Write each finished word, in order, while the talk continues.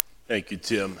Thank you,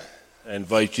 Tim. I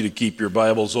invite you to keep your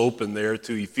Bibles open there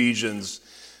to Ephesians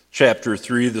chapter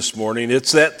 3 this morning.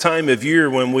 It's that time of year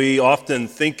when we often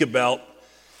think about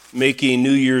making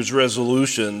New Year's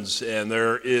resolutions, and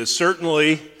there is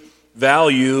certainly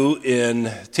value in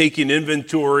taking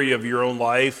inventory of your own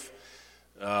life,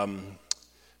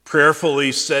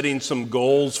 prayerfully setting some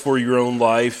goals for your own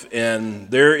life, and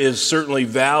there is certainly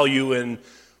value in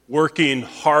working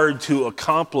hard to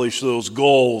accomplish those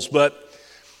goals. But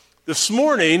this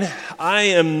morning, I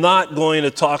am not going to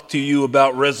talk to you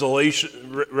about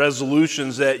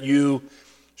resolutions that you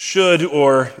should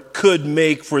or could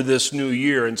make for this new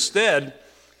year. Instead,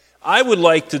 I would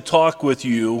like to talk with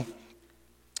you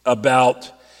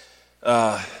about,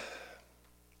 I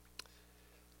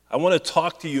want to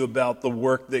talk to you about the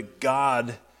work that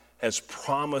God has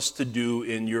promised to do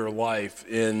in your life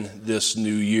in this new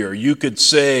year. You could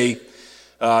say,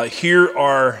 here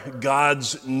are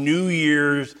God's New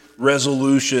Year's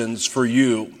resolutions for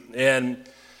you. And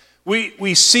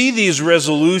we see these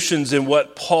resolutions in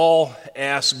what Paul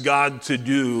asked God to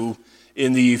do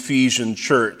in the Ephesian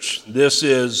church. This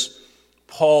is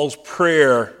Paul's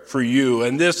prayer for you,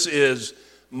 and this is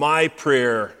my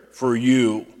prayer for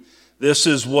you. This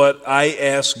is what I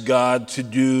ask God to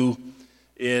do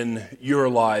in your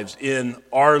lives, in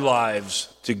our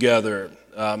lives together.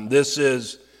 This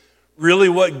is really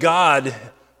what God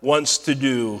wants to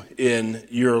do in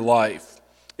your life.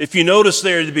 If you notice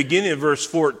there at the beginning of verse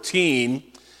 14,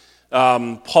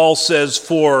 Paul says,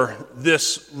 for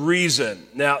this reason.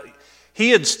 Now,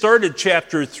 he had started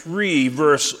chapter 3,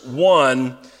 verse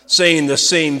 1, saying the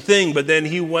same thing, but then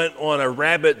he went on a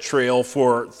rabbit trail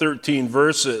for 13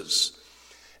 verses.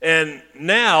 And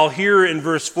now, here in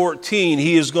verse 14,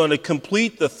 he is going to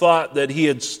complete the thought that he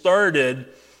had started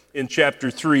in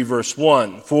chapter 3, verse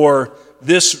 1. For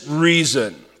this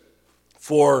reason.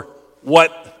 For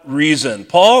what reason?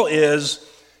 Paul is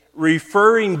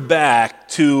referring back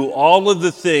to all of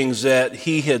the things that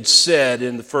he had said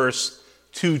in the first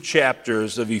two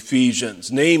chapters of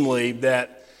Ephesians, namely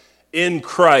that in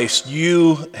Christ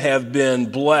you have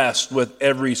been blessed with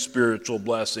every spiritual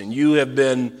blessing. You have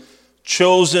been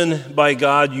chosen by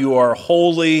God. You are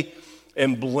holy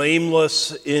and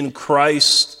blameless in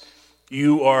Christ.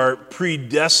 You are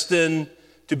predestined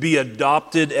to be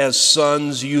adopted as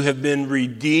sons. You have been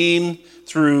redeemed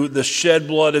through the shed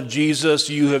blood of Jesus.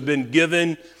 You have been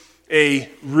given a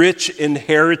rich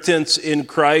inheritance in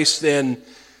Christ, and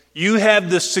you have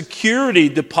the security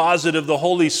deposit of the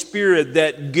Holy Spirit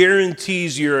that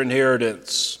guarantees your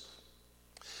inheritance.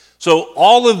 So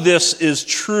all of this is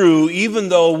true, even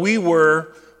though we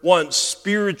were once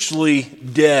spiritually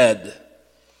dead.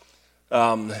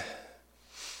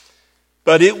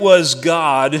 But it was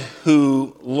God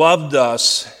who loved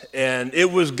us, and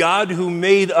it was God who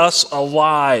made us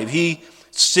alive. He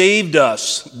saved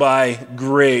us by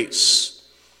grace.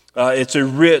 It's a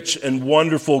rich and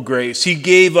wonderful grace. He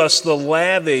gave us the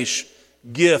lavish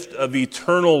gift of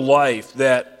eternal life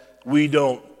that we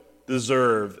don't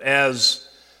deserve. As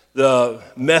the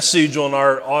message on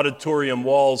our auditorium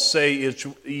walls say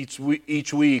each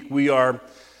week, we are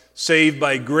saved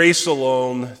by grace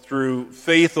alone, through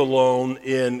faith alone,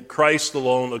 in Christ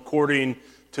alone, according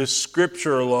to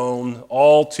Scripture alone,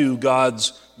 all to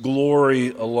God's glory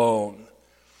alone.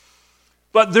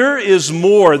 But there is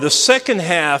more. The second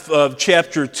half of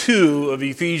chapter 2 of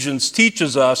Ephesians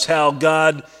teaches us how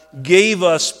God gave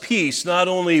us peace, not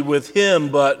only with Him,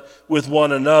 but with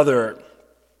one another.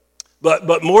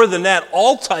 But more than that,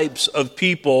 all types of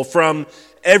people from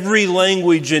every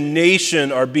language and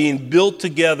nation are being built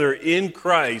together in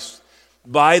Christ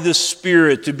by the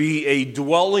Spirit to be a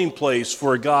dwelling place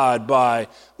for God by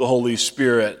the Holy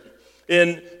Spirit.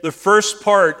 In the first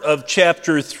part of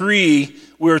chapter 3,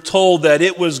 we're told that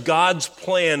it was God's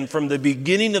plan from the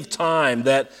beginning of time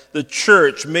that the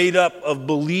church, made up of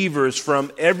believers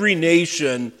from every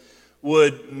nation,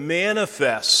 would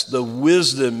manifest the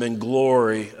wisdom and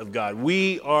glory of God.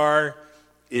 We are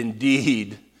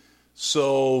indeed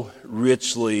so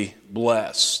richly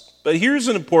blessed. But here's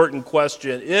an important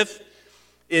question. If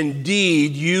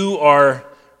indeed you are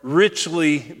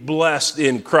richly blessed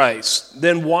in Christ,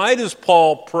 then why does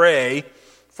Paul pray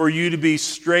for you to be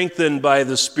strengthened by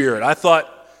the Spirit? I thought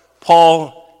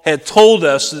Paul had told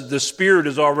us that the Spirit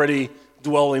is already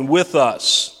dwelling with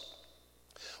us.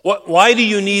 Why do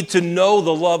you need to know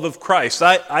the love of Christ?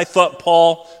 I thought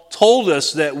Paul told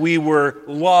us that we were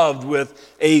loved with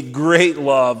a great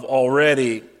love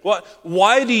already.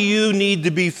 Why do you need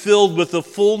to be filled with the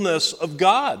fullness of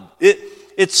God?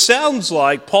 It sounds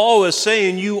like Paul is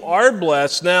saying you are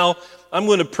blessed. Now I'm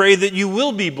going to pray that you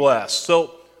will be blessed.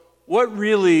 So what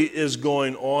really is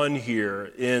going on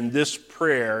here in this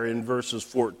prayer in verses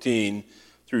 14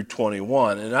 through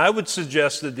 21? And I would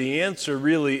suggest that the answer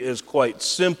really is quite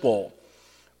simple.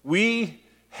 We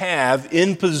have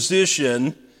in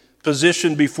position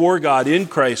before God in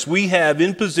Christ, we have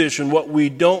in position what we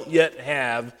don't yet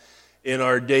have in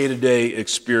our day-to-day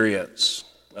experience.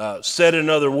 Said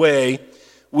another way,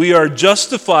 we are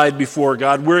justified before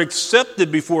God. We're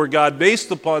accepted before God based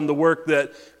upon the work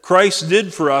that Christ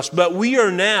did for us, but we are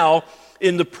now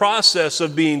in the process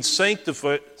of being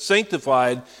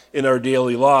sanctified in our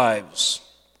daily lives.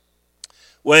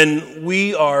 When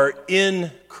we are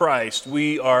in Christ,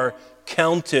 we are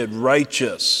counted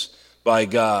righteous by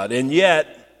God. And yet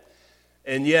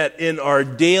in our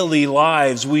daily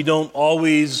lives, we don't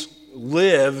always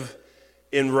live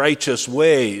in righteous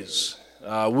ways.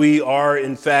 We are,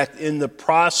 in fact, in the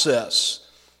process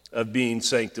of being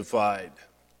sanctified.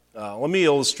 Let me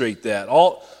illustrate that.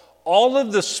 All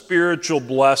of the spiritual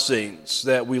blessings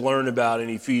that we learn about in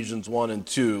Ephesians 1 and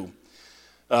 2,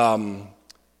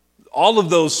 all of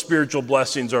those spiritual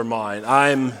blessings are mine.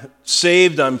 I'm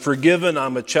saved, I'm forgiven,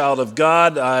 I'm a child of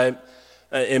God,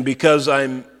 and because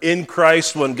I'm in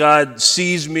Christ, when God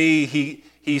sees me,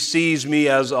 He sees me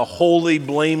as a holy,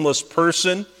 blameless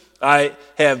person. I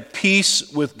have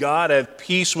peace with God, I have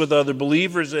peace with other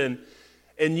believers, and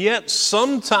yet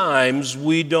sometimes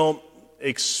we don't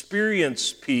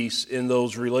experience peace in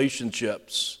those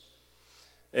relationships.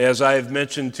 As I have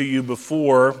mentioned to you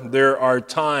before, there are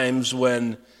times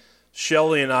when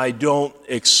Shelley and I don't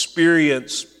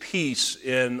experience peace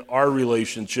in our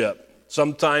relationship.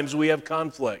 Sometimes we have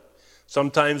conflict.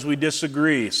 Sometimes we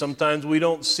disagree. Sometimes we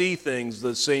don't see things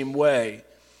the same way.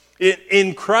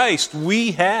 In Christ,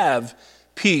 we have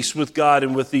peace with God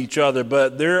and with each other,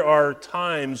 but there are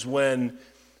times when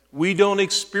we don't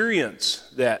experience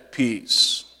that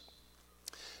peace.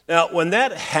 Now, when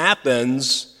that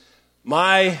happens,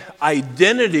 my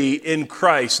identity in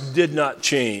Christ did not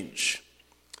change.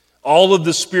 All of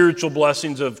the spiritual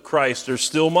blessings of Christ are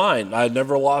still mine. I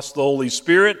never lost the Holy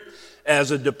Spirit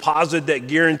as a deposit that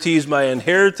guarantees my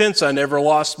inheritance. I never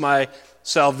lost my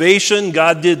salvation.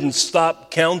 God didn't stop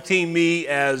counting me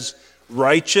as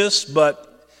righteous, but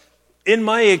in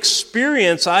my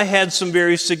experience, I had some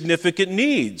very significant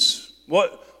needs.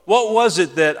 What was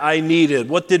it that I needed?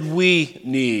 What did we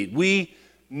need? We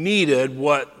needed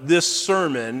what this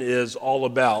sermon is all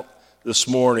about this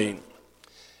morning.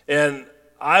 And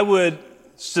I would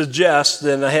suggest,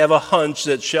 and I have a hunch,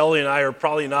 that Shelley and I are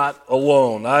probably not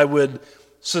alone. I would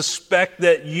suspect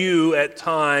that you at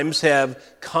times have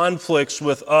conflicts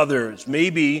with others,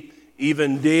 maybe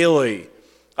even daily.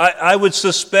 I would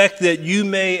suspect that you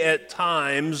may at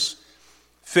times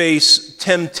face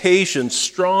temptations,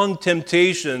 strong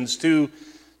temptations to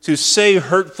say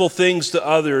hurtful things to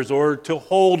others or to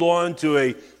hold on to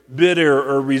a bitter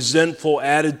or resentful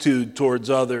attitude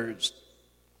towards others.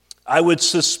 I would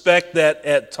suspect that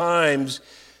at times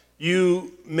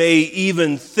you may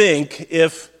even think,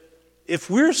 if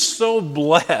we're so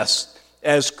blessed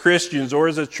as Christians or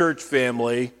as a church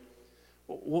family,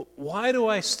 why do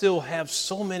I still have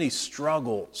so many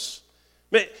struggles?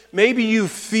 Maybe you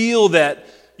feel that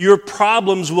your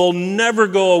problems will never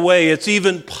go away. It's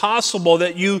even possible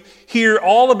that you hear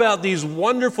all about these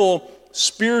wonderful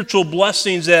spiritual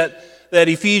blessings that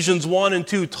Ephesians 1 and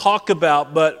 2 talk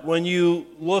about, but when you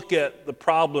look at the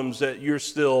problems that you're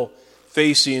still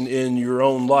facing in your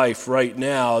own life right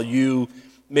now, you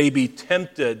may be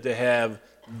tempted to have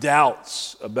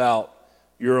doubts about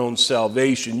your own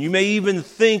salvation. You may even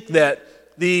think that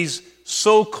these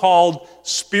so-called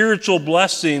spiritual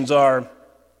blessings are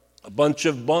a bunch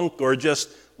of bunk or just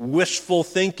wishful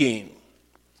thinking.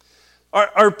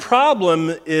 Our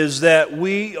problem is that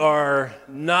we are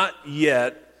not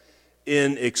yet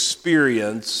in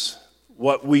experience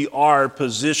what we are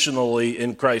positionally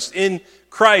in Christ. In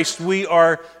Christ, we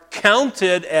are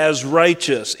counted as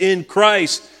righteous. In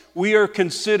Christ, we are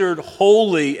considered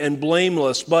holy and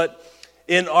blameless. But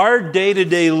in our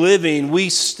day-to-day living, we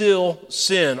still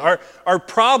sin. Our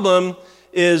problem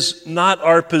is not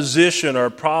our position. Our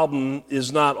problem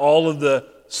is not all of the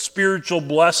spiritual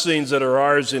blessings that are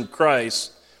ours in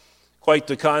Christ. Quite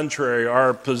the contrary,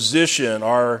 our position,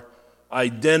 our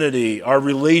identity, our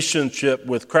relationship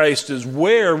with Christ is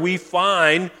where we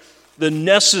find the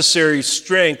necessary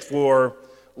strength for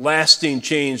lasting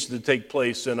change to take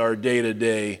place in our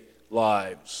day-to-day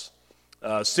lives.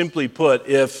 Simply put,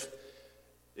 if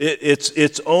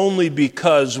it's only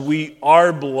because we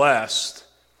are blessed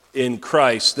in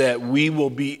Christ that we will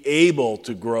be able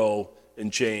to grow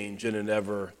and change in an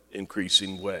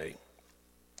ever-increasing way.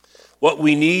 What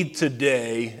we need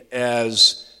today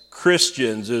as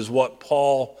Christians is what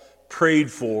Paul prayed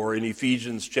for in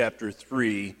Ephesians chapter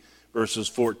 3, verses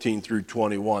 14 through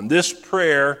 21. This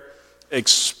prayer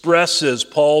expresses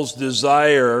Paul's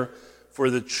desire for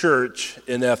the church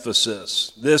in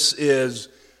Ephesus. This is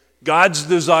God's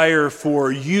desire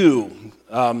for you.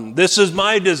 This is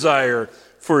my desire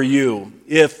for you.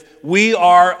 If we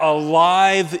are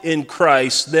alive in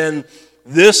Christ, then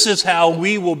this is how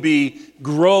we will be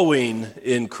growing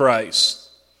in Christ.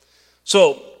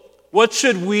 So, what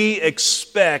should we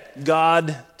expect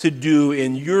God to do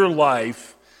in your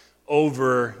life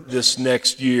over this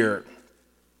next year?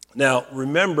 Now,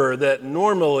 remember that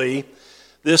normally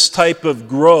this type of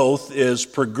growth is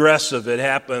progressive. It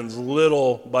happens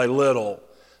little by little.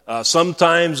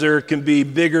 Sometimes there can be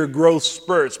bigger growth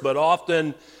spurts, but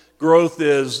often growth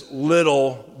is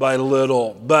little by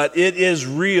little. But it is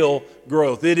real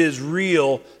growth. It is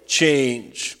real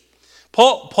change.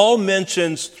 Paul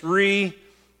mentions three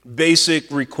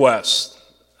basic requests.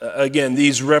 Again,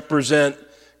 these represent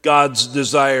God's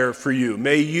desire for you.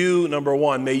 May you, number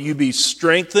one, may you be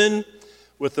strengthened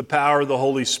with the power of the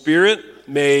Holy Spirit.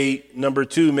 Number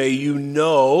two, may you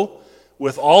know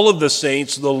with all of the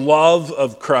saints the love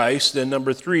of Christ. And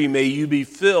number three, may you be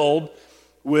filled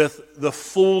with the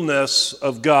fullness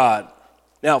of God.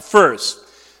 Now, first,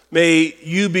 may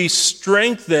you be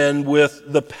strengthened with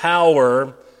the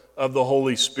power of the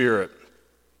Holy Spirit.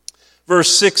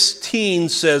 Verse 16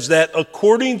 says that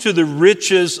according to the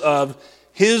riches of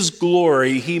His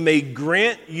glory, He may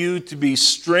grant you to be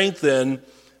strengthened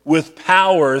with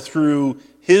power through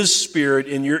His Spirit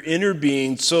in your inner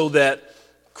being, so that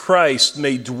Christ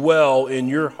may dwell in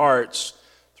your hearts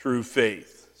through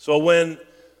faith. So when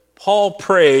Paul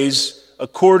prays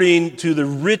according to the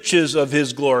riches of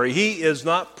His glory, he is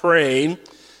not praying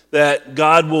that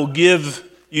God will give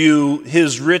you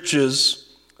His riches,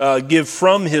 give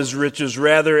from His riches.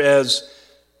 Rather, as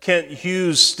Kent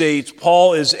Hughes states,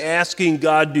 Paul is asking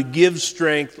God to give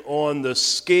strength on the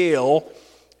scale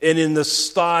and in the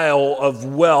style of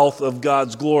wealth of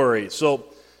God's glory. So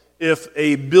if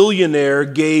a billionaire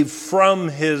gave from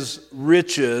his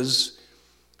riches,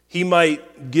 he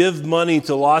might give money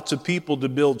to lots of people to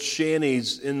build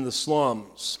shanties in the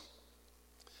slums.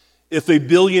 If a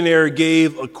billionaire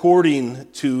gave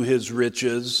according to his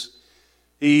riches,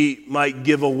 he might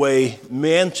give away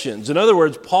mansions. In other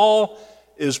words, Paul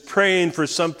is praying for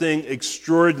something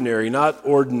extraordinary, not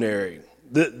ordinary.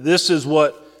 This is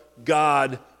what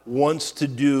God wants to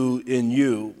do in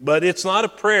you. But it's not a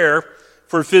prayer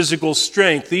for physical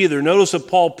strength either. Notice that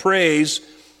Paul prays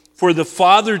for the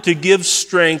Father to give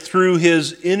strength through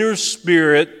His inner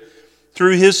spirit,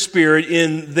 through His Spirit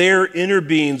in their inner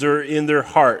beings or in their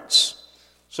hearts.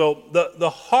 So the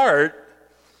heart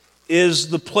is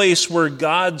the place where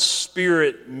God's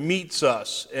Spirit meets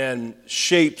us and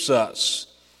shapes us.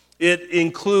 It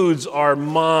includes our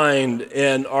mind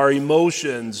and our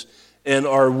emotions and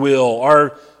our will.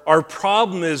 Our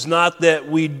problem is not that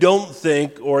we don't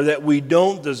think or that we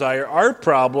don't desire. Our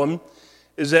problem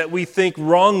is that we think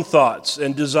wrong thoughts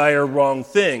and desire wrong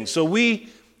things. So we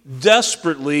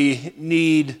desperately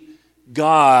need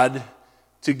God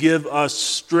to give us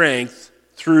strength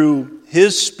through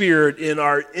His Spirit in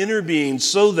our inner being,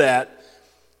 so that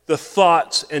the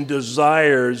thoughts and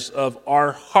desires of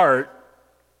our heart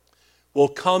will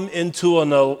come into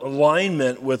an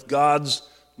alignment with God's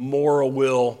moral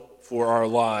will for our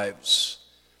lives.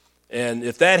 And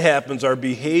if that happens, our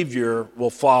behavior will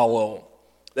follow.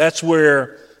 That's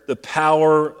where the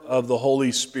power of the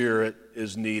Holy Spirit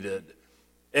is needed.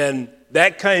 And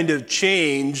that kind of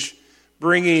change,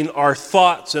 bringing our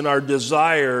thoughts and our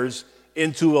desires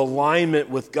into alignment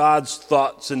with God's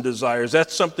thoughts and desires,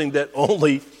 that's something that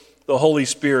only the Holy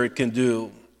Spirit can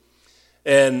do.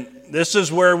 And this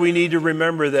is where we need to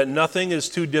remember that nothing is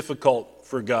too difficult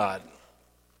for God.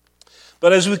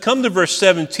 But as we come to verse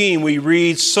 17, we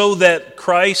read, so that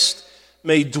Christ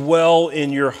may dwell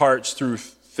in your hearts through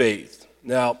faith.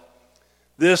 Now,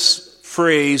 this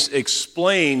phrase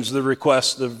explains the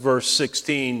request of verse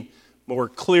 16 more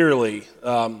clearly.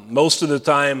 Most of the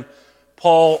time,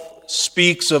 Paul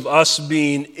speaks of us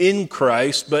being in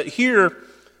Christ, but here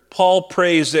Paul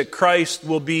prays that Christ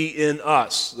will be in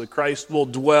us, that Christ will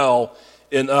dwell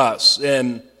in us.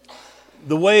 And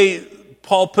the way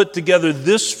Paul put together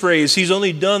this phrase, he's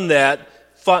only done that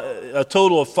a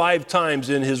total of 5 times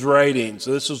in his writings.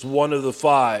 So this is one of the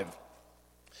 5.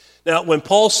 Now, when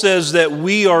Paul says that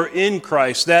we are in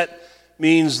Christ, that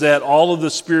means that all of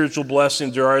the spiritual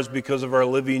blessings are ours because of our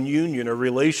living union, a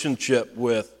relationship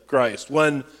with Christ.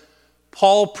 When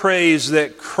Paul prays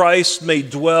that Christ may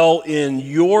dwell in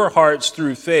your hearts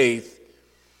through faith,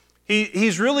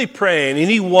 He's really praying, and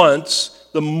he wants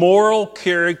the moral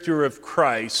character of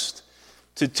Christ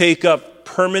to take up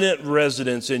permanent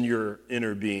residence in your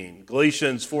inner being.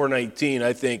 Galatians 4:19,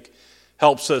 I think,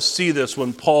 helps us see this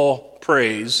when Paul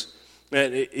prays.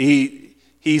 And he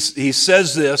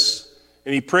says this,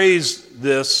 and he prays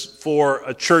this for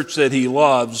a church that he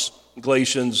loves.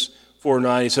 Galatians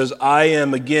 4:9, he says, I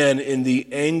am again in the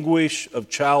anguish of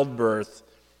childbirth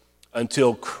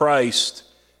until Christ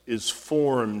is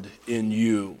formed in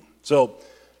you. So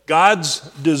God's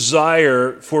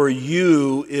desire for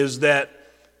you is that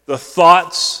the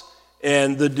thoughts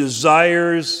and the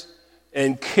desires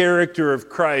and character of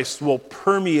Christ will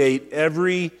permeate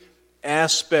every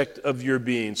aspect of your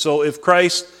being. So if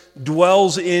Christ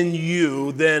dwells in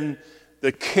you, then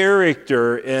the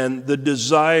character and the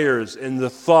desires and the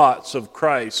thoughts of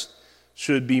Christ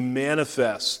should be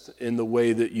manifest in the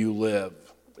way that you live.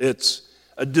 It's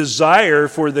a desire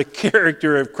for the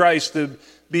character of Christ to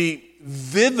be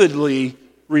vividly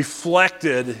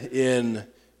reflected in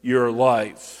your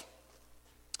life.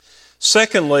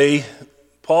 Secondly,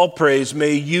 Paul prays,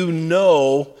 may you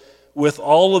know with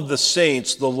all of the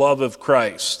saints the love of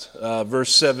Christ.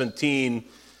 Verse 17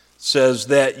 says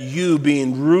that you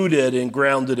being rooted and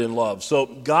grounded in love. So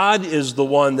God is the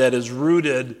one that is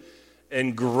rooted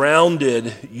and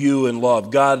grounded you in love.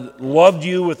 God loved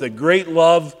you with a great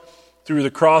love through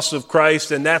the cross of Christ,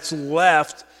 and that's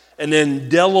left an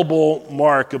indelible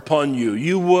mark upon you.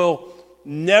 You will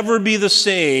never be the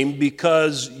same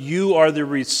because you are the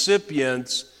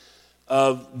recipients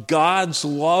of God's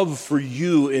love for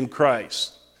you in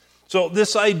Christ. So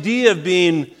this idea of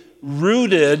being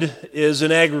rooted is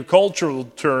an agricultural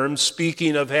term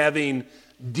speaking of having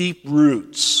deep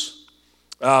roots.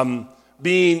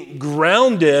 Being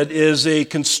grounded is a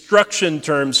construction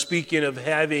term speaking of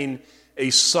having a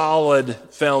solid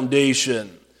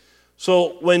foundation.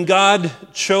 So when God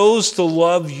chose to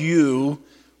love you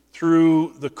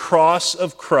through the cross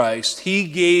of Christ, he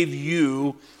gave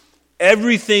you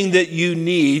everything that you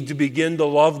need to begin to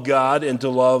love God and to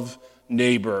love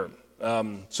neighbor.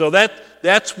 So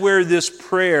that's where this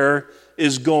prayer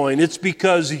is going. It's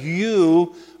because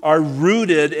you are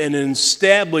rooted and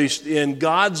established in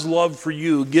God's love for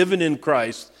you, given in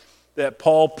Christ, that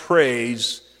Paul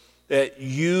prays that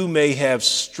you may have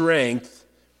strength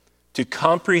to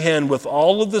comprehend with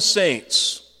all of the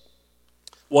saints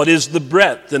what is the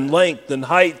breadth and length and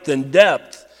height and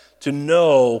depth, to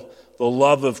know the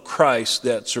love of Christ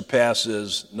that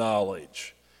surpasses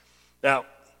knowledge. Now,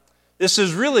 this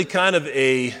is really kind of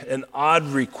an odd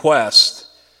request.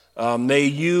 May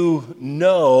you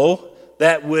know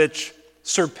that which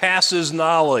surpasses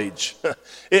knowledge.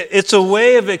 It's a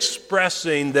way of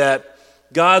expressing that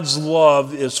God's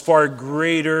love is far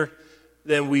greater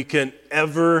than we can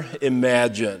ever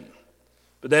imagine.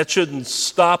 But that shouldn't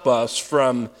stop us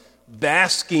from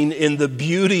basking in the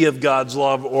beauty of God's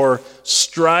love or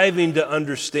striving to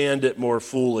understand it more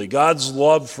fully. God's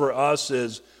love for us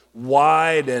is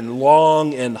wide and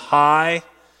long and high.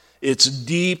 It's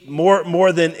deep,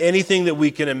 more than anything that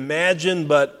we can imagine,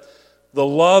 but the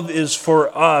love is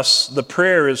for us, the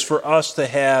prayer is for us to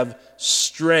have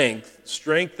strength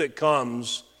that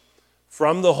comes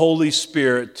from the Holy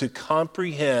Spirit to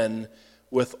comprehend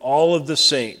with all of the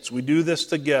saints. We do this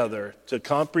together to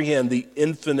comprehend the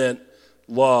infinite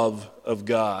love of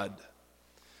God.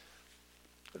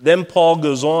 Then Paul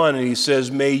goes on and he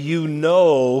says, may you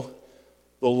know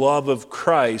the love of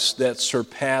Christ that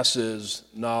surpasses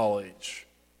knowledge.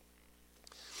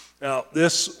 Now,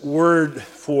 this word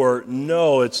for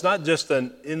know, it's not just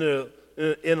an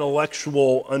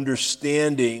intellectual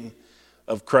understanding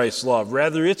of Christ's love.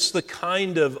 Rather, it's the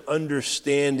kind of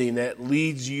understanding that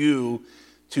leads you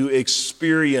to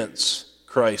experience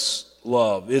Christ's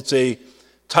love. It's a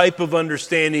type of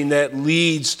understanding that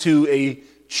leads to a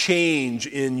change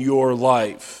in your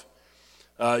life.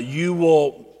 You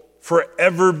will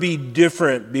forever be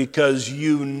different because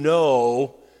you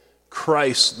know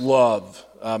Christ's love.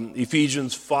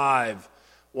 Ephesians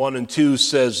 5:1 and 2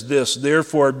 says this,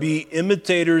 therefore be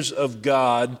imitators of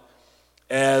God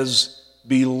as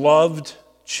beloved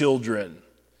children,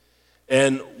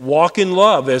 and walk in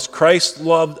love as Christ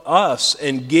loved us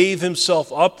and gave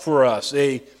himself up for us,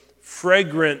 a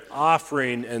fragrant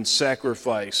offering and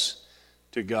sacrifice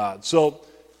to God. So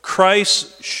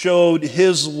Christ showed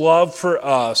his love for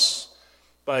us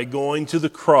by going to the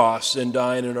cross and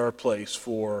dying in our place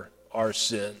for our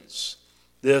sins.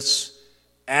 This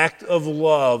act of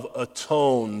love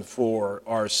atoned for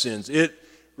our sins. It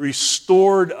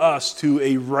restored us to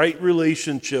a right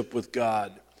relationship with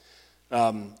God.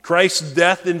 Christ's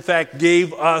death, in fact,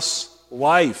 gave us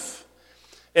life.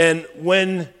 And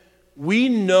when we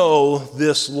know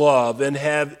this love and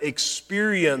have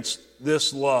experienced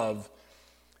this love,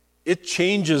 it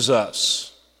changes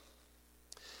us.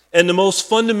 And the most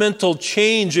fundamental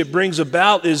change it brings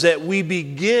about is that we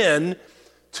begin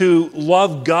to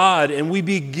love God and we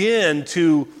begin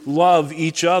to love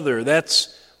each other.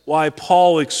 That's why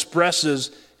Paul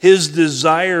expresses his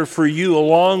desire for you,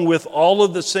 along with all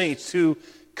of the saints, to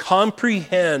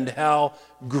comprehend how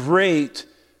great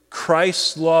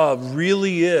Christ's love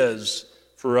really is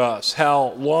for us,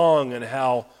 how long and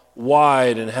how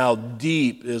wide and how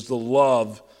deep is the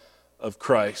love of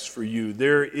Christ for you.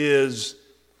 There is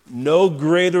no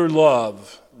greater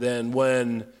love than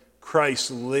when Christ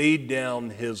laid down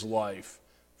his life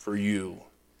for you.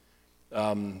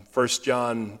 1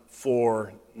 John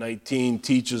 4:19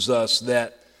 teaches us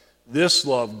that this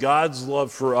love, God's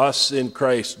love for us in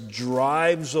Christ,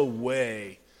 drives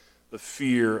away the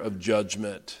fear of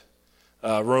judgment.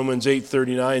 Romans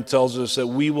 8:39 tells us that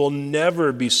we will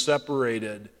never be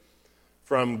separated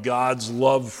from God's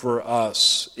love for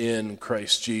us in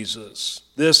Christ Jesus.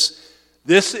 This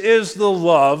is the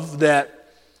love that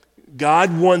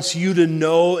God wants you to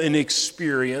know and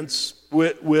experience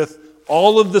with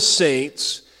all of the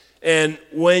saints. And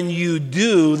when you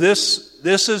do, this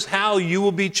is how you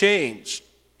will be changed.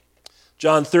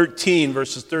 John 13,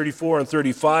 verses 34 and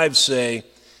 35 say,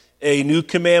 "A new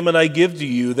commandment I give to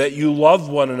you, that you love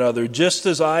one another. Just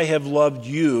as I have loved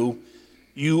you,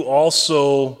 you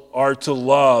also are to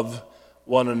love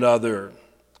one another.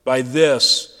 By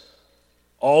this,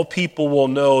 all people will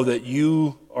know that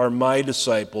you are my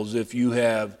disciples if you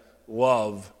have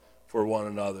love for one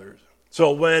another."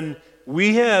 So when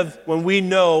we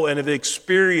know and have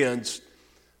experienced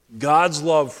God's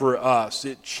love for us,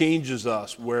 it changes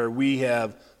us where we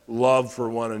have love for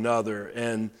one another.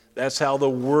 And that's how the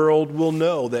world will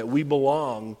know that we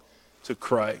belong to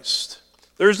Christ.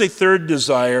 There's a third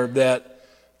desire that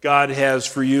God has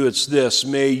for you. It's this: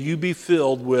 may you be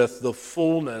filled with the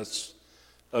fullness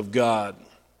of God.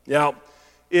 Now,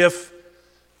 if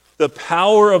the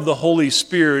power of the Holy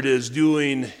Spirit is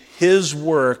doing his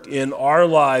work in our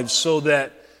lives so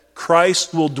that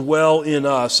Christ will dwell in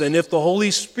us, and if the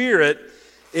Holy Spirit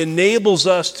enables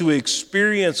us to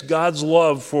experience God's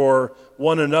love for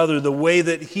one another the way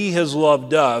that he has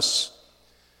loved us,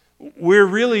 we're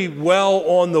really well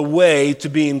on the way to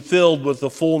being filled with the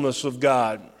fullness of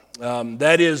God.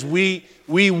 That is, we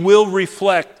will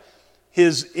reflect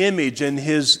his image and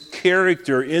his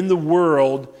character in the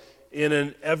world in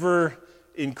an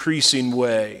ever-increasing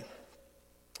way.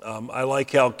 I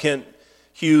like how Kent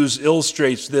Hughes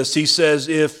illustrates this. He says,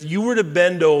 if you were to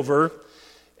bend over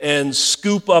and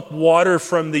scoop up water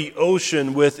from the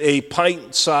ocean with a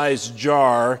pint-sized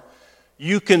jar,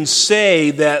 you can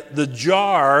say that the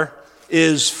jar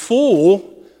is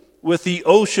full with the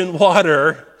ocean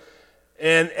water,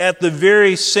 and at the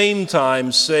very same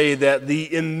time say that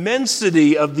the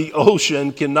immensity of the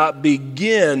ocean cannot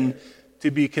begin to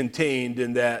be contained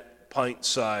in that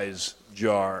pint-sized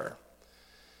jar.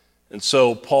 And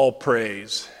so Paul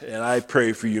prays, and I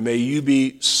pray for you, may you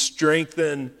be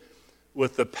strengthened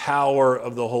with the power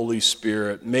of the Holy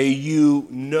Spirit. May you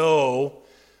know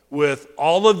with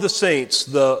all of the saints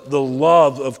the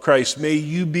love of Christ. May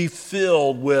you be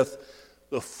filled with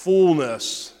the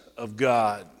fullness of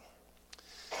God.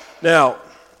 Now,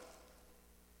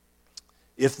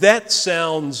 if that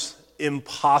sounds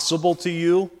impossible to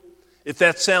you, if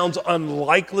that sounds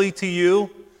unlikely to you,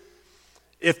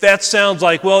 if that sounds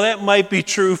like, well, that might be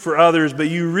true for others, but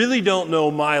you really don't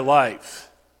know my life,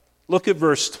 look at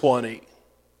verse 20.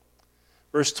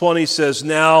 Verse 20 says,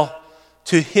 "Now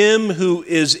to him who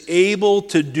is able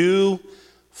to do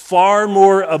far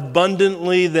more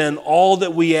abundantly than all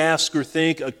that we ask or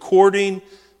think, according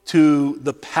to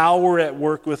the power at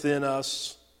work within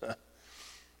us."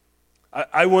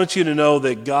 I want you to know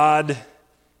that God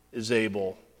is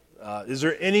able. Is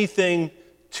there anything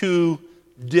too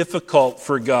difficult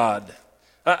for God?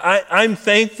 I'm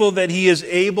thankful that he is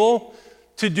able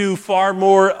to do far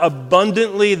more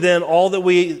abundantly than all that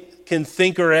we can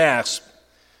think or ask,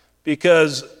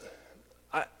 because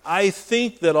I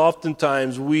think that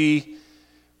oftentimes we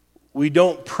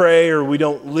don't pray or we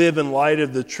don't live in light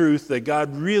of the truth that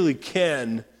God really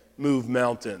can move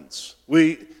mountains.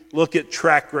 We look at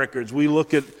track records, we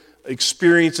look at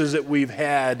experiences that we've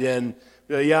had, and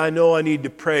yeah, I know I need to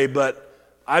pray, but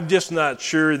I'm just not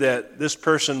sure that this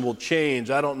person will change.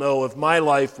 I don't know if my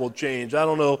life will change. I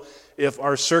don't know if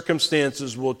our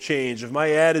circumstances will change, if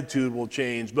my attitude will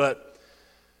change. But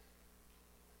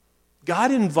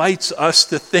God invites us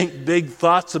to think big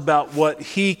thoughts about what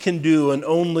he can do and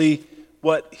only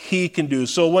what he can do.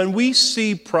 So when we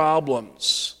see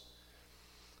problems,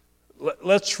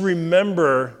 let's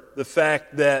remember the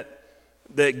fact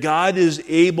that God is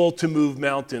able to move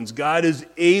mountains. God is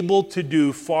able to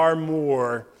do far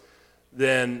more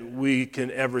than we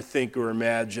can ever think or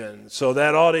imagine. So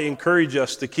that ought to encourage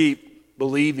us to keep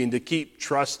believing, to keep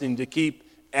trusting, to keep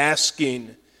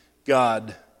asking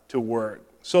God to work.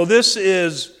 So this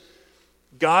is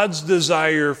God's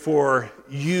desire for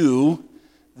you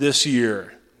this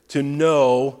year, to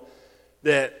know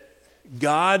that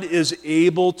God is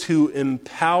able to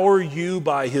empower you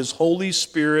by His Holy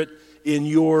Spirit in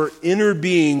your inner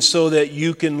being so that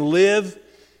you can live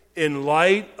in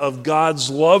light of God's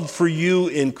love for you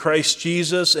in Christ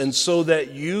Jesus, and so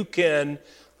that you can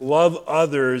love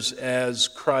others as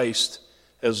Christ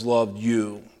has loved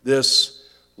you. This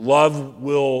love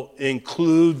will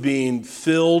include being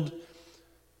filled.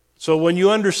 So when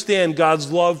you understand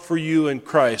God's love for you in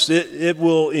Christ, it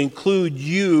will include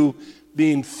you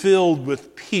being filled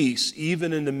with peace,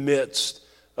 even in the midst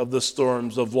of the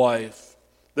storms of life.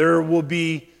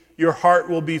 Your heart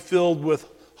will be filled with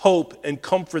hope and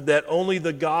comfort that only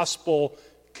the gospel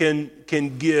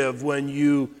can give when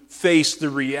you face the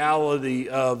reality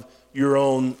of your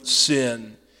own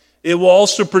sin. It will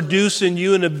also produce in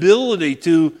you an ability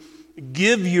to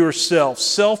give yourself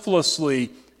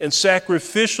selflessly and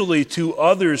sacrificially to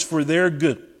others for their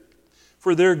good.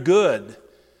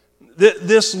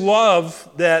 This love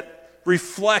that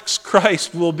reflects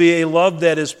Christ will be a love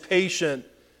that is patient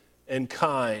and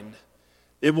kind.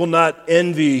 It will not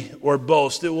envy or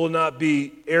boast. It will not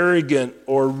be arrogant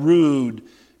or rude.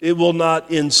 It will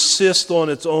not insist on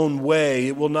its own way.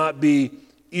 It will not be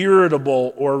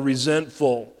irritable or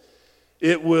resentful.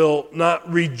 It will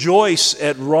not rejoice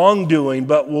at wrongdoing,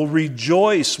 but will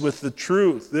rejoice with the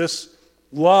truth. This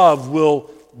love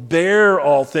will bear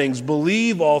all things,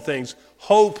 believe all things,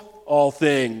 hope all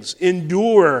things,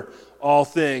 endure all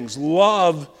things.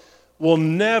 Love will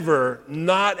never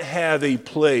not have a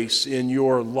place in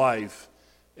your life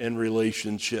and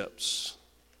relationships.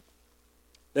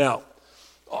 Now,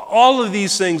 all of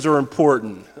these things are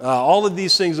important. All of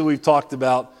these things that we've talked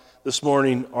about this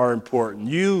morning are important.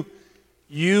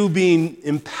 You being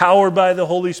empowered by the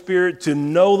Holy Spirit to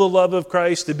know the love of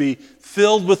Christ, to be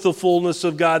filled with the fullness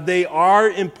of God, they are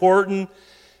important,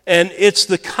 and it's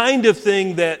the kind of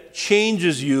thing that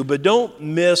changes you, but don't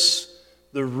miss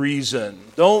the reason.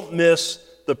 Don't miss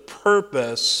the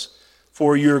purpose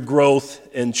for your growth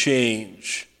and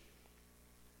change.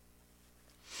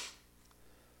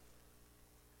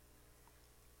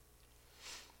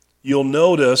 You'll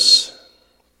notice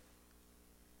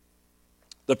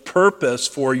the purpose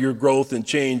for your growth and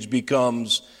change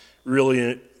becomes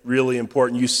really, really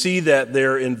important. You see that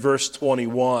there in verse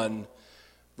 21.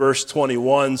 Verse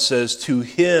 21 says, "To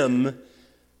Him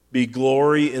be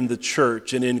glory in the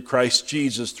church and in Christ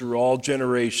Jesus through all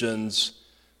generations,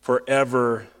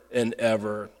 forever and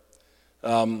ever."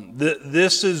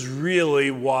 This is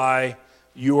really why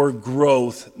your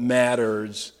growth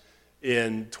matters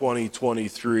in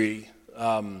 2023.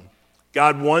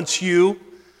 God wants you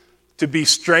to be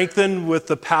strengthened with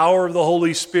the power of the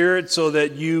Holy Spirit so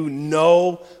that you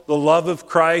know the love of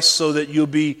Christ, so that you'll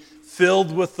be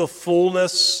filled with the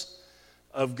fullness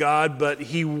of God, but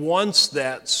He wants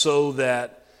that so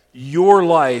that your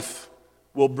life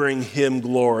will bring Him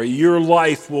glory. Your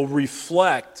life will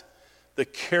reflect the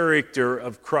character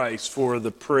of Christ for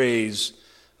the praise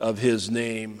of His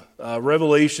name.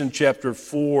 Revelation chapter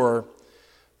 4,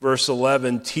 verse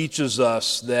 11 teaches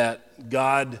us that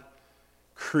God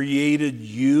created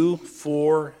you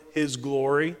for His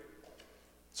glory.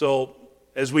 So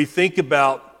as we think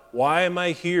about, why am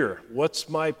I here? What's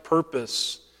my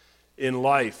purpose in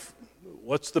life?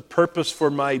 What's the purpose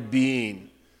for my being?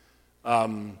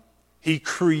 He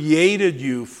created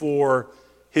you for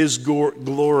His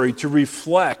glory, to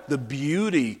reflect the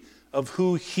beauty of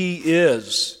who He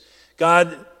is.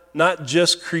 God not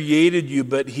just created you,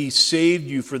 but He saved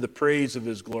you for the praise of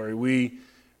His glory. We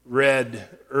read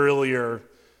earlier,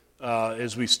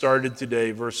 as we started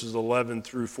today, verses 11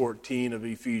 through 14 of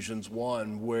Ephesians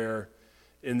 1, where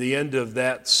in the end of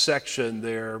that section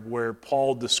there, where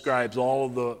Paul describes all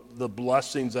of the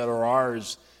blessings that are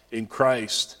ours in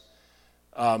Christ.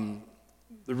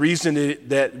 The reason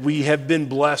that we have been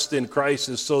blessed in Christ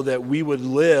is so that we would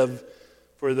live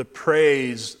for the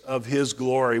praise of His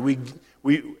glory. We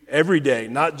every day,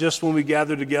 not just when we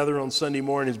gather together on Sunday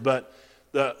mornings, but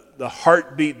the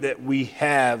heartbeat that we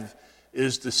have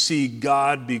is to see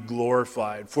God be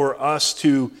glorified, for us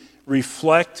to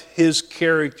reflect His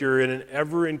character in an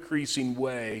ever-increasing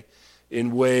way,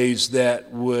 in ways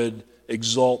that would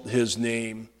exalt His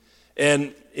name.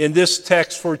 And in this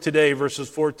text for today, verses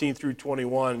 14 through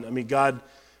 21, God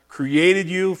created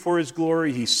you for his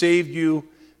glory. He saved you.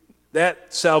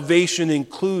 That salvation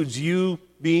includes you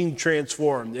being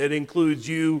transformed. It includes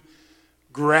you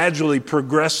gradually,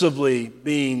 progressively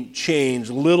being changed,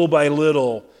 little by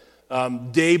little,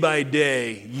 day by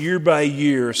day, year by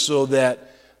year, so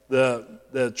that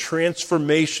the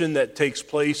transformation that takes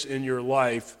place in your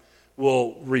life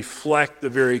will reflect the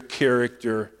very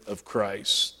character of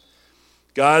Christ.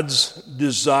 God's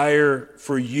desire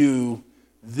for you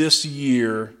this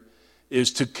year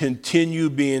is to continue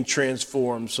being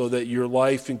transformed so that your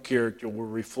life and character will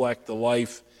reflect the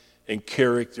life and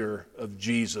character of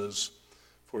Jesus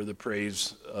for the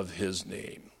praise of his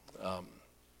name.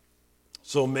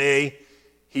 So may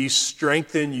he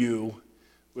strengthen you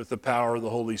with the power of the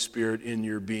Holy Spirit in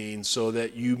your being so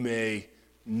that you may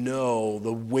know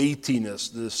the weightiness,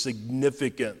 the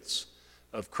significance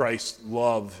of Christ's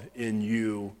love in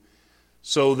you,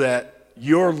 so that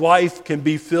your life can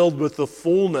be filled with the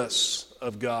fullness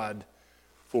of God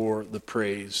for the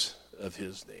praise of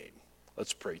his name.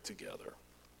 Let's pray together.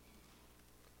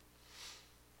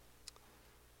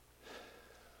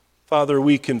 Father,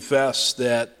 we confess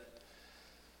that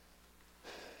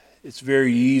it's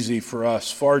very easy for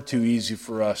us, far too easy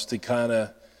for us, to kind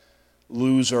of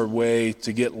lose our way,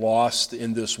 to get lost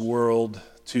in this world,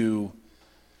 to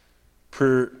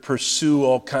pursue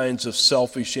all kinds of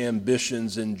selfish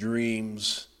ambitions and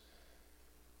dreams,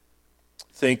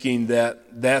 thinking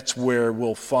that that's where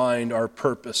we'll find our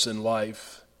purpose in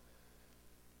life.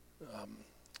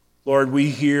 Lord, we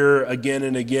hear again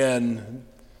and again,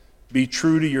 be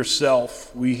true to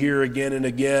yourself. We hear again and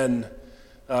again,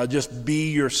 just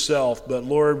be yourself. But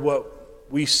Lord, what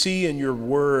we see in your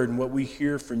word and what we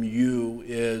hear from you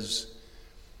is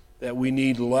that we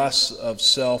need less of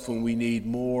self and we need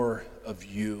more of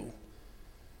you.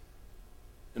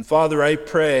 And Father, I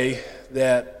pray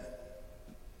that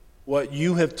what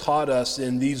you have taught us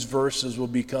in these verses will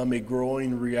become a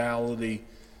growing reality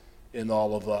in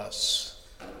all of us.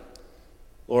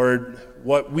 Lord,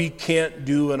 what we can't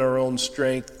do in our own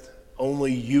strength,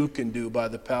 only you can do by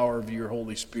the power of your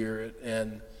Holy Spirit.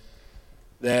 And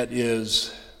that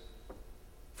is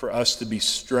for us to be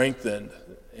strengthened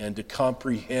and to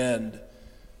comprehend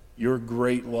your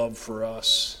great love for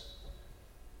us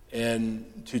and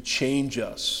to change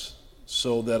us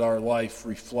so that our life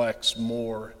reflects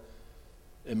more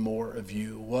and more of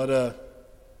you. What a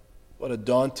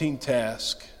daunting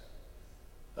task.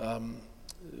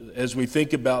 As we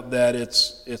think about that,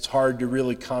 it's hard to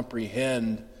really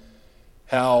comprehend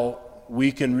how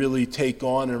we can really take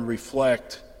on and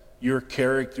reflect your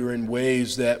character in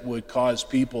ways that would cause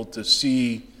people to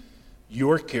see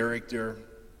your character.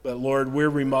 But Lord, we're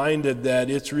reminded that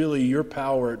it's really your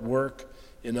power at work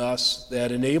in us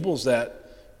that enables that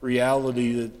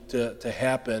reality to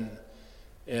happen.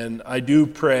 And I do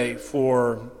pray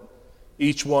for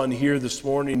each one here this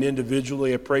morning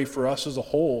individually. I pray for us as a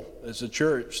whole, as a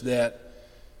church, that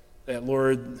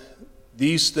Lord,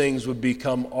 these things would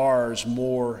become ours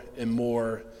more and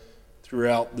more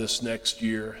throughout this next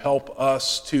year. Help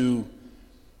us to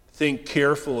think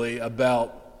carefully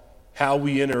about how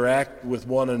we interact with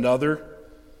one another.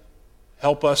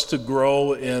 Help us to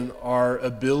grow in our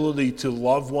ability to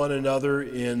love one another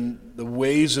in the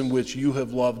ways in which you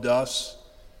have loved us.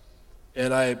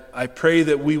 And I pray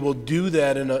that we will do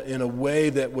that in a way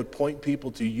that would point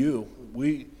people to you.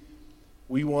 We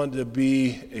want to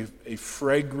be a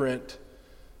fragrant,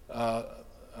 our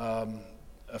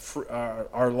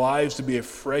lives to be a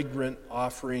fragrant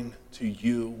offering to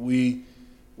you.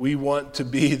 We want to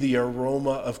be the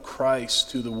aroma of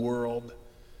Christ to the world.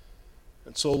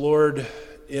 And so, Lord,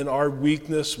 in our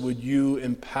weakness, would you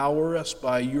empower us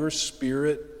by your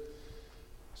Spirit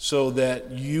so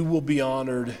that you will be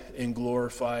honored and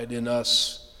glorified in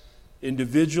us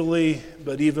individually,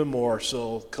 but even more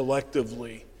so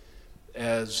collectively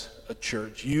as a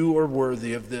church. You are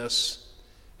worthy of this.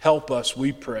 Help us,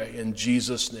 we pray, in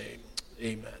Jesus' name.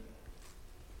 Amen.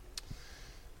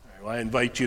 All right, well, I invite you